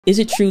Is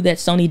it true that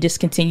Sony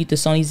discontinued the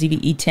Sony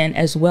ZV-E10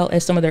 as well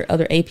as some of their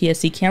other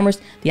APS-C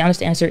cameras? The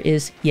honest answer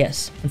is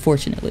yes,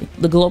 unfortunately.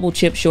 The global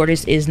chip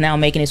shortage is now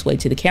making its way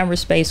to the camera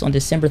space. On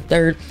December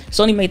 3rd,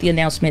 Sony made the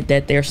announcement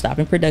that they're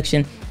stopping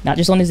production, not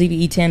just on the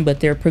ZV-E10,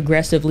 but they're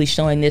progressively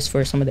showing this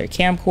for some of their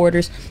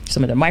camcorders,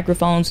 some of their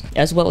microphones,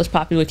 as well as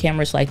popular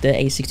cameras like the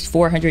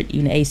A6400,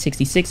 even the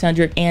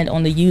A6600. And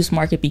on the used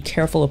market, be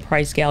careful of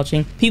price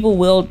gouging. People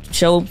will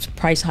show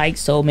price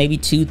hikes, so maybe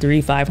 $200,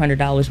 $300,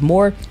 $500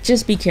 more.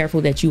 Just be careful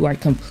that you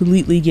aren't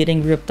completely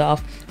getting ripped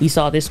off. We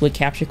saw this with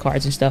capture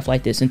cards and stuff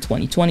like this in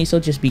 2020, so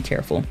just be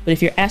careful. But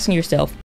if you're asking yourself,